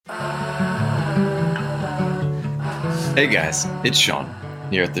Hey guys, it's Sean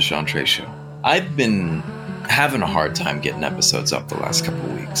here at the Sean Trey Show. I've been having a hard time getting episodes up the last couple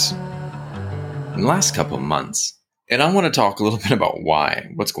of weeks, and the last couple of months, and I want to talk a little bit about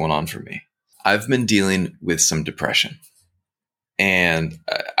what's going on for me. I've been dealing with some depression, and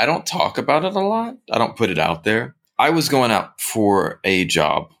I don't talk about it a lot. I don't put it out there. I was going out for a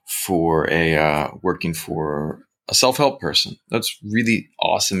job working for a self-help person. That's really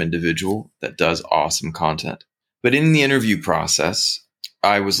awesome individual that does awesome content. But in the interview process,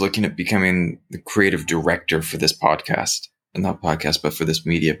 I was looking at becoming the creative director for this podcast, and not podcast, but for this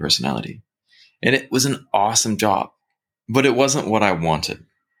media personality. And it was an awesome job, but it wasn't what I wanted.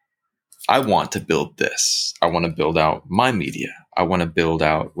 I want to build this. I want to build out my media. I want to build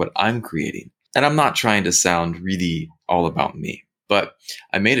out what I'm creating. And I'm not trying to sound really all about me, but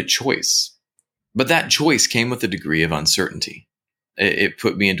I made a choice. But that choice came with a degree of uncertainty. It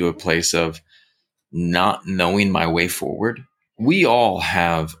put me into a place of not knowing my way forward. We all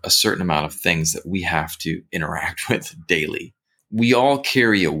have a certain amount of things that we have to interact with daily. We all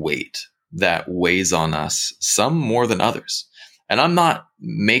carry a weight that weighs on us, some more than others. And I'm not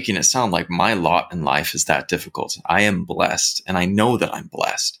making it sound like my lot in life is that difficult. I am blessed, and I know that I'm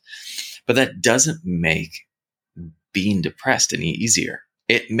blessed. But that doesn't make being depressed any easier.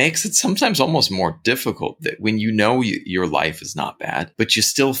 It makes it sometimes almost more difficult that when you know your life is not bad, but you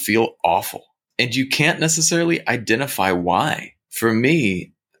still feel awful. And you can't necessarily identify why. For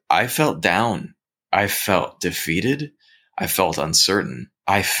me, I felt down. I felt defeated. I felt uncertain.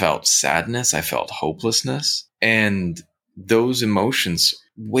 I felt sadness. I felt hopelessness. And those emotions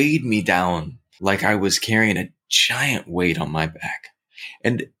weighed me down like I was carrying a giant weight on my back.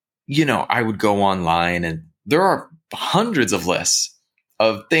 And, I would go online, and there are hundreds of lists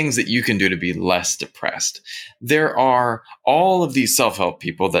of things that you can do to be less depressed. There are all of these self-help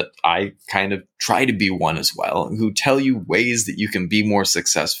people that I kind of try to be one as well, who tell you ways that you can be more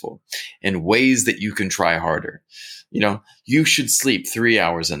successful and ways that you can try harder. You should sleep 3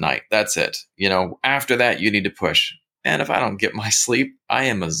 hours a night. That's it. After that, you need to push. And if I don't get my sleep, I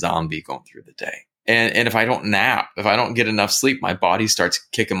am a zombie going through the day. And if I don't nap, if I don't get enough sleep, my body starts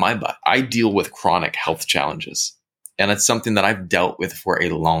kicking my butt. I deal with chronic health challenges. And it's something that I've dealt with for a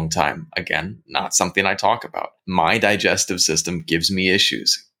long time. Again, not something I talk about. My digestive system gives me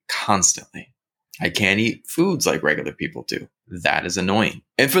issues constantly. I can't eat foods like regular people do. That is annoying.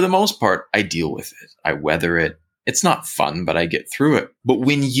 And for the most part, I deal with it. I weather it. It's not fun, but I get through it. But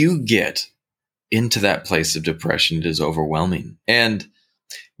when you get into that place of depression, it is overwhelming. And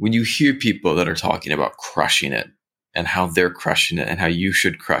when you hear people that are talking about crushing it and how they're crushing it and how you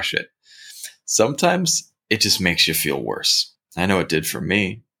should crush it, sometimes it just makes you feel worse. I know it did for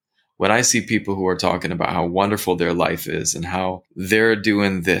me. When I see people who are talking about how wonderful their life is and how they're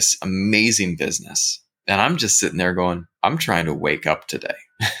doing this amazing business, and I'm just sitting there going, I'm trying to wake up today.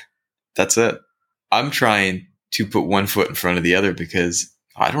 That's it. I'm trying to put one foot in front of the other because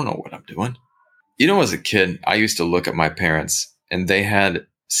I don't know what I'm doing. As a kid, I used to look at my parents, and they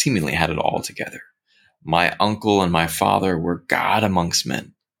seemingly had it all together. My uncle and my father were God amongst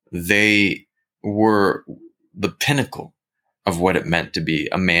men. They were the pinnacle of what it meant to be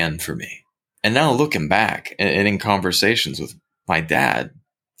a man for me. And now looking back and in conversations with my dad,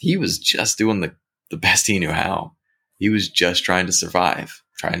 he was just doing the best he knew how. He was just trying to survive,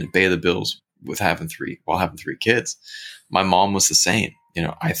 trying to pay the bills while having three kids. My mom was the same.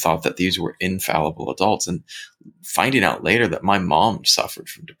 I thought that these were infallible adults, and finding out later that my mom suffered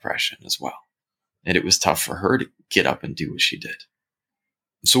from depression as well. And it was tough for her to get up and do what she did.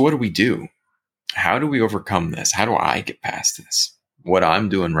 So what do we do? How do we overcome this? How do I get past this? What I'm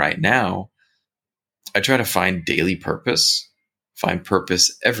doing right now, I try to find daily purpose, find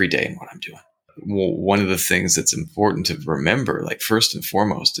purpose every day in what I'm doing. Well, one of the things that's important to remember, like first and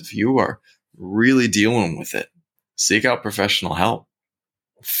foremost, if you are really dealing with it, seek out professional help.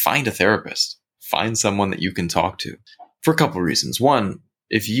 Find a therapist. Find someone that you can talk to for a couple of reasons. One,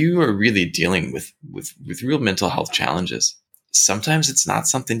 if you are really dealing with real mental health challenges, sometimes it's not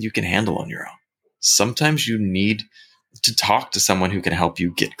something you can handle on your own. Sometimes you need to talk to someone who can help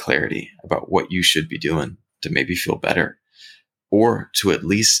you get clarity about what you should be doing to maybe feel better, or to at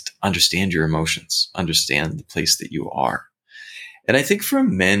least understand your emotions, understand the place that you are. And I think for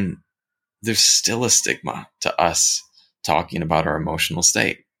men, there's still a stigma to us talking about our emotional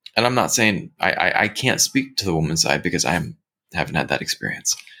state. And I'm not saying I can't speak to the woman's side because I haven't had that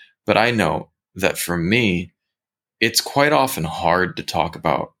experience. But I know that for me, it's quite often hard to talk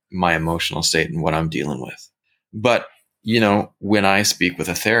about my emotional state and what I'm dealing with. But, when I speak with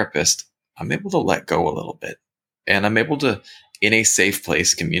a therapist, I'm able to let go a little bit, and I'm able to, in a safe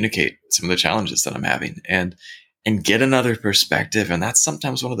place, communicate some of the challenges that I'm having. And and get another perspective. And that's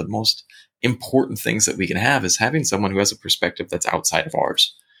sometimes one of the most important things that we can have, is having someone who has a perspective that's outside of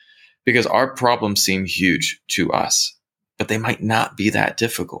ours, because our problems seem huge to us, but they might not be that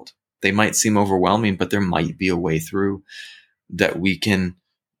difficult. They might seem overwhelming, but there might be a way through that we can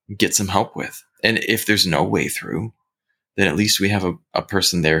get some help with. And if there's no way through, then at least we have a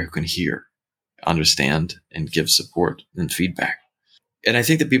person there who can hear, understand, and give support and feedback. And I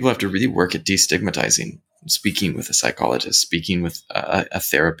think that people have to really work at destigmatizing speaking with a psychologist, speaking with a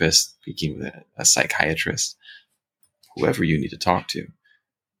therapist, speaking with a psychiatrist, whoever you need to talk to.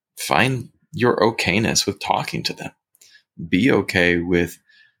 Find your okayness with talking to them. Be okay with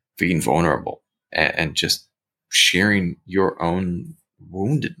being vulnerable and just sharing your own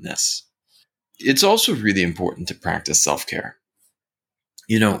woundedness. It's also really important to practice self-care.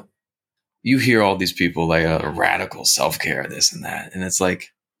 You hear all these people like radical self-care, this and that. And it's like,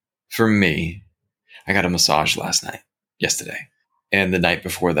 for me, I got a massage yesterday. And the night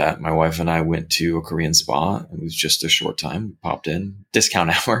before that, my wife and I went to a Korean spa. It was just a short time. We popped in, discount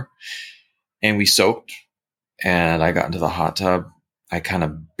hour, and we soaked. And I got into the hot tub. I kind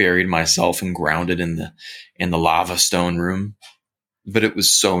of buried myself and grounded in the lava stone room. But it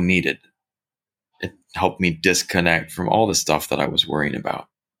was so needed. It helped me disconnect from all the stuff that I was worrying about.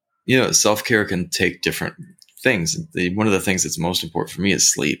 Self-care can take different things. One of the things that's most important for me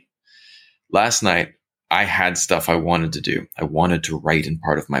is sleep. Last night, I had stuff I wanted to do. I wanted to write in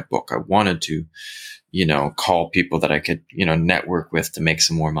part of my book. I wanted to, call people that I could, network with to make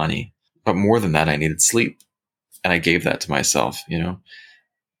some more money. But more than that, I needed sleep. And I gave that to myself,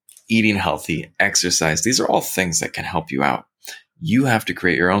 Eating healthy, exercise. These are all things that can help you out. You have to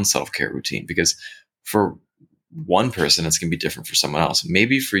create your own self-care routine, because for one person, it's going to be different for someone else.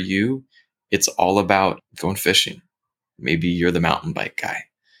 Maybe for you, it's all about going fishing. Maybe you're the mountain bike guy.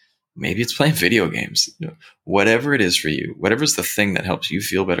 Maybe it's playing video games. Whatever it is for you, whatever's the thing that helps you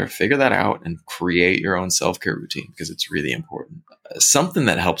feel better, figure that out and create your own self-care routine, because it's really important. Something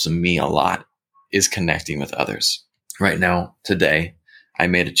that helps me a lot is connecting with others. Right now, today, I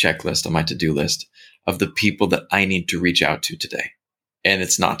made a checklist on my to-do list of the people that I need to reach out to today. And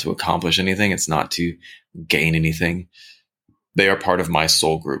it's not to accomplish anything. It's not to gain anything. They are part of my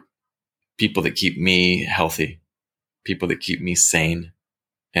soul group. People that keep me healthy. People that keep me sane.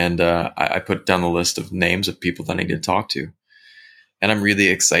 And I put down the list of names of people that I need to talk to. And I'm really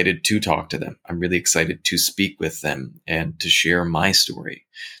excited to talk to them. I'm really excited to speak with them and to share my story,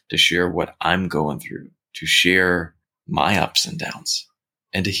 to share what I'm going through, to share my ups and downs,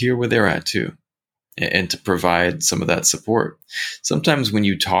 and to hear where they're at too, and to provide some of that support. Sometimes when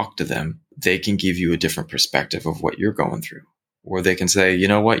you talk to them, they can give you a different perspective of what you're going through. Or they can say, you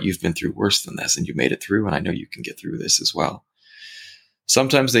know what, you've been through worse than this and you made it through, and I know you can get through this as well.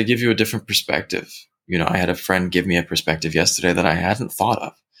 Sometimes they give you a different perspective. I had a friend give me a perspective yesterday that I hadn't thought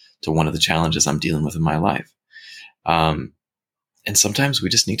of to one of the challenges I'm dealing with in my life. And sometimes we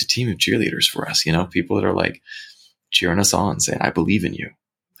just need a team of cheerleaders for us, people that are like cheering us on, saying, I believe in you.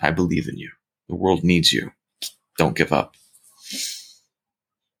 I believe in you. The world needs you. Don't give up.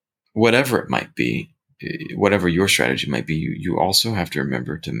 Whatever it might be, whatever your strategy might be, you also have to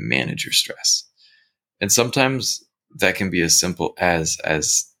remember to manage your stress. And sometimes that can be as simple as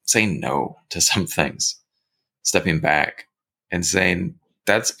saying no to some things, stepping back and saying,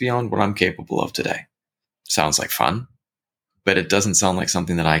 that's beyond what I'm capable of today. Sounds like fun, but it doesn't sound like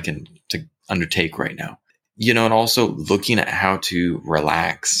something that I can to undertake right now. And also looking at how to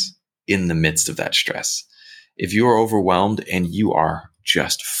relax in the midst of that stress. If you are overwhelmed and you are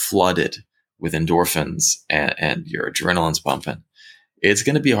just flooded with endorphins and your adrenaline's pumping, it's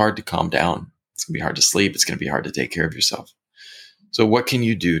going to be hard to calm down. It's going to be hard to sleep. It's going to be hard to take care of yourself. So what can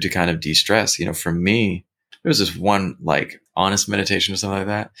you do to kind of de-stress? For me, there was this one like honest meditation or something like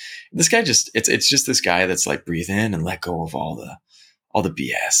that. This guy it's just this guy that's like, breathe in and let go of all the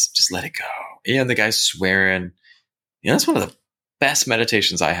BS. Just let it go. And the guy's swearing. That's one of the best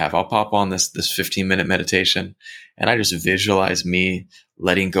meditations I have. I'll pop on this 15-minute meditation and I just visualize me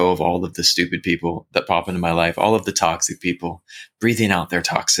letting go of all of the stupid people that pop into my life, all of the toxic people, breathing out their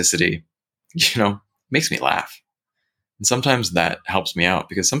toxicity, makes me laugh. And sometimes that helps me out,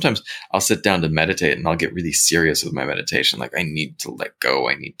 because sometimes I'll sit down to meditate and I'll get really serious with my meditation. Like, I need to let go.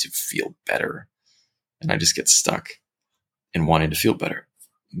 I need to feel better. And I just get stuck in wanting to feel better.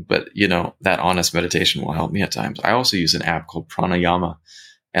 But, that honest meditation will help me at times. I also use an app called Pranayama,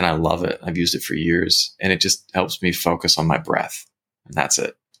 and I love it. I've used it for years, and it just helps me focus on my breath. And that's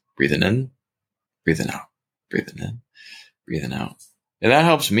it. Breathing in, breathing out, breathing in, breathing out. And that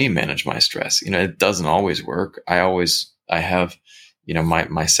helps me manage my stress. It doesn't always work. I have,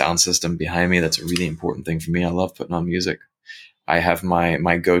 my sound system behind me. That's a really important thing for me. I love putting on music. I have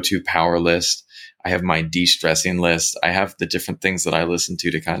my go-to power list. I have my de-stressing list. I have the different things that I listen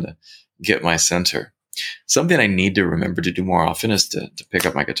to kind of get my center. Something I need to remember to do more often is to pick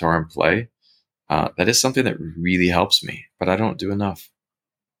up my guitar and play. That is something that really helps me, but I don't do enough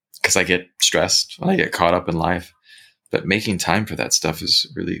because I get stressed and I get caught up in life. But making time for that stuff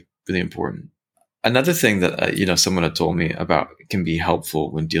is really, really important. Another thing that someone had told me about can be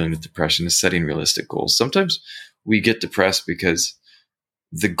helpful when dealing with depression is setting realistic goals. Sometimes we get depressed because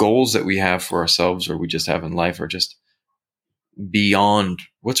the goals that we have for ourselves or we just have in life are just beyond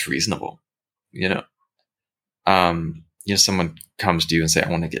what's reasonable. Someone comes to you and say, I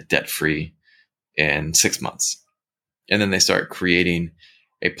want to get debt free in 6 months. And then they start creating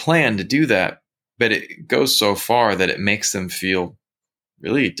a plan to do that. But it goes so far that it makes them feel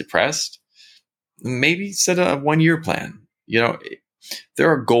really depressed. Maybe set a 1-year plan.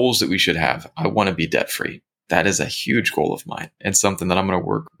 There are goals that we should have. I want to be debt free. That is a huge goal of mine and something that I'm going to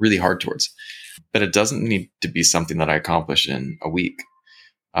work really hard towards. But it doesn't need to be something that I accomplish in a week.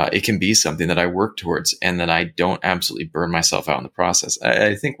 It can be something that I work towards and that I don't absolutely burn myself out in the process.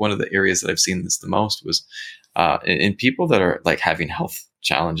 I think one of the areas that I've seen this the most was in people that are like having health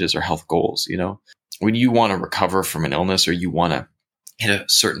challenges or health goals. When you want to recover from an illness or you want to hit a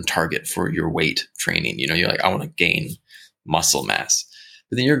certain target for your weight training, you're like, I want to gain muscle mass.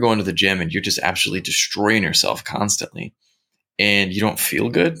 But then you're going to the gym and you're just absolutely destroying yourself constantly and you don't feel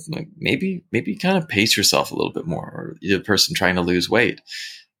good. Like maybe kind of pace yourself a little bit more. Or the person trying to lose weight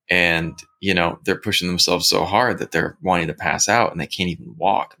and, they're pushing themselves so hard that they're wanting to pass out and they can't even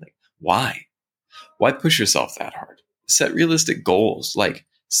walk. Like, why? Why push yourself that hard? Set realistic goals, like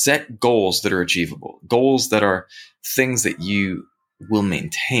set goals that are achievable, goals that are things that you will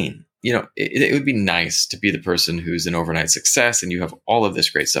maintain. It would be nice to be the person who's an overnight success and you have all of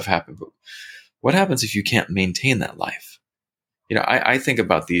this great stuff happen. But what happens if you can't maintain that life? I think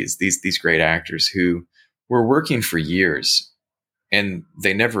about these great actors who were working for years and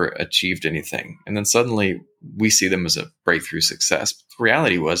they never achieved anything. And then suddenly we see them as a breakthrough success. But the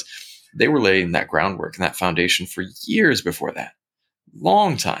reality was they were laying that groundwork and that foundation for years before that.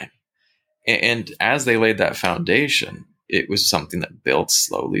 Long time. And as they laid that foundation, it was something that built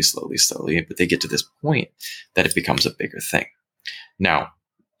slowly, but they get to this point that it becomes a bigger thing. Now,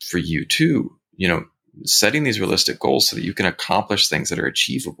 for you too, setting these realistic goals so that you can accomplish things that are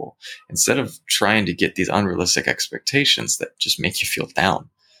achievable instead of trying to get these unrealistic expectations that just make you feel down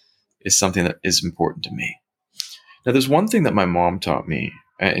is something that is important to me. Now, there's one thing that my mom taught me,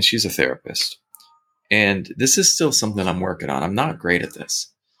 and she's a therapist, and this is still something I'm working on. I'm not great at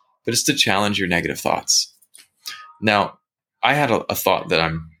this, but it's to challenge your negative thoughts. Now, I had a thought that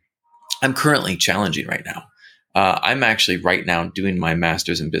I'm currently challenging right now. I'm actually right now doing my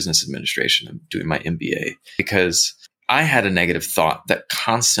master's in business administration. I'm doing my MBA because I had a negative thought that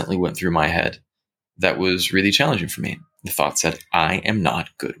constantly went through my head that was really challenging for me. The thought said, I am not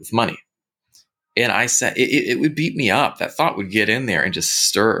good with money. And I said, it would beat me up. That thought would get in there and just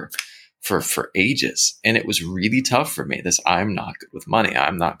stir for ages. And it was really tough for me. I'm not good with money.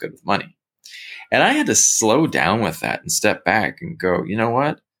 I'm not good with money. And I had to slow down with that and step back and go, you know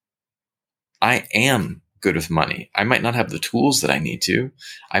what? I am good with money. I might not have the tools that I need to.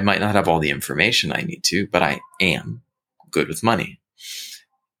 I might not have all the information I need to, but I am good with money.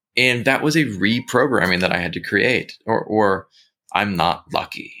 And that was a reprogramming that I had to create. Or I'm not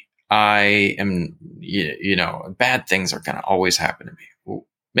lucky. I am, bad things are going to always happen to me. Well,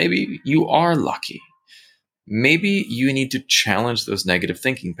 maybe you are lucky. Maybe you need to challenge those negative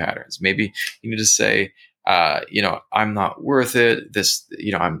thinking patterns. Maybe you need to say, I'm not worth it.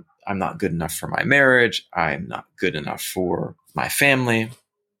 I'm not good enough for my marriage. I'm not good enough for my family.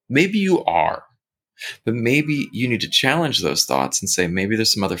 Maybe you are, but maybe you need to challenge those thoughts and say, maybe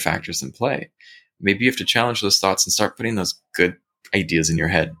there's some other factors in play. Maybe you have to challenge those thoughts and start putting those good ideas in your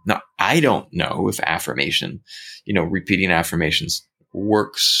head. Now, I don't know if affirmation, repeating affirmations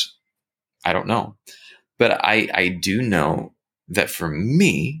works. I don't know. But I do know that for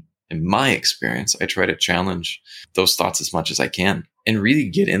me, in my experience, I try to challenge those thoughts as much as I can and really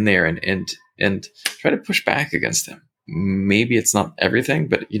get in there and try to push back against them. Maybe it's not everything,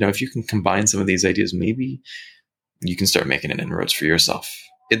 but if you can combine some of these ideas, maybe you can start making an inroads for yourself.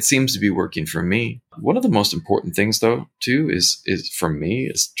 It seems to be working for me. One of the most important things, though, too, is for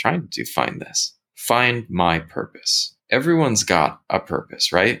me is trying to find my purpose. Everyone's got a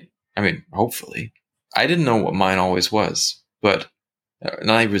purpose, right? I mean, hopefully. I didn't know what mine always was, and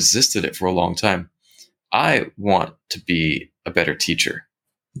I resisted it for a long time. I want to be a better teacher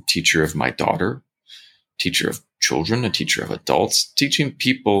of my daughter, teacher of children, a teacher of adults, teaching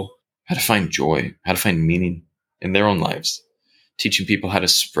people how to find joy, how to find meaning in their own lives, teaching people how to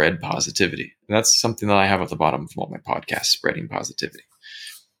spread positivity. And that's something that I have at the bottom of all my podcasts, spreading positivity.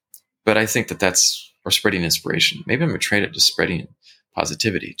 But I think that's, or spreading inspiration. Maybe I'm going to trade it to spreading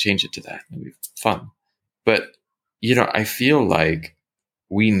positivity, change it to that. It'll be fun. But, I feel like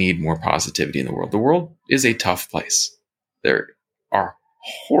we need more positivity in the world. The world is a tough place. There are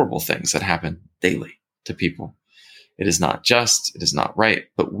horrible things that happen daily to people. It is not just, it is not right,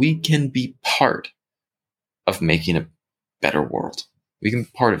 but we can be part of making a better world. We can be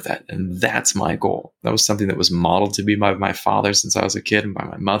part of that. And that's my goal. That was something that was modeled to me by my father since I was a kid and by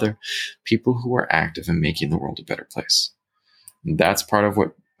my mother. People who are active in making the world a better place. And that's part of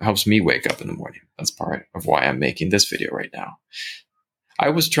what helps me wake up in the morning. That's part of why I'm making this video right now. I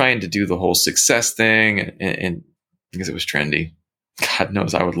was trying to do the whole success thing and because it was trendy. God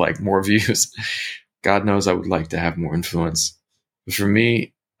knows I would like more views. God knows I would like to have more influence. But for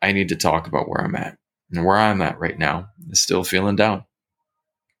me, I need to talk about where I'm at. And where I'm at right now is still feeling down.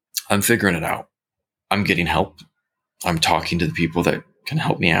 I'm figuring it out. I'm getting help. I'm talking to the people that can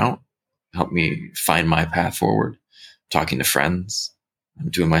help me out, help me find my path forward. Talking to friends. I'm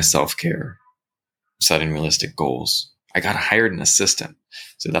doing my self-care, setting realistic goals. I got hired an assistant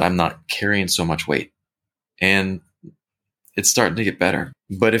so that I'm not carrying so much weight. And it's starting to get better.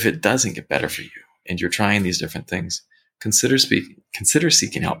 But if it doesn't get better for you and you're trying these different things, consider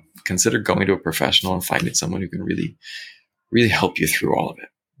seeking help. Consider going to a professional and finding someone who can really, really help you through all of it.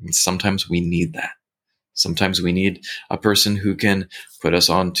 And sometimes we need that. Sometimes we need a person who can put us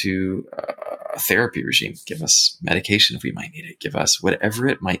onto a therapy regime, give us medication if we might need it, give us whatever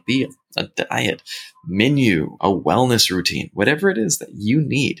it might be, a diet, menu, a wellness routine, whatever it is that you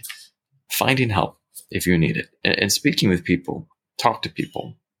need, finding help if you need it. And speaking with people, talk to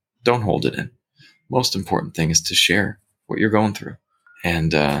people, don't hold it in. Most important thing is to share what you're going through.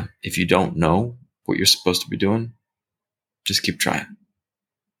 And if you don't know what you're supposed to be doing, just keep trying.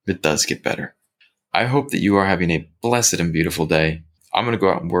 It does get better. I hope that you are having a blessed and beautiful day. I'm going to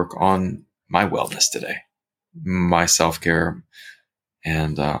go out and work on my wellness today, my self-care,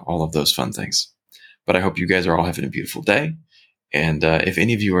 and all of those fun things. But I hope you guys are all having a beautiful day. And if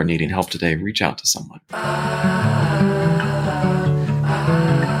any of you are needing help today, reach out to someone.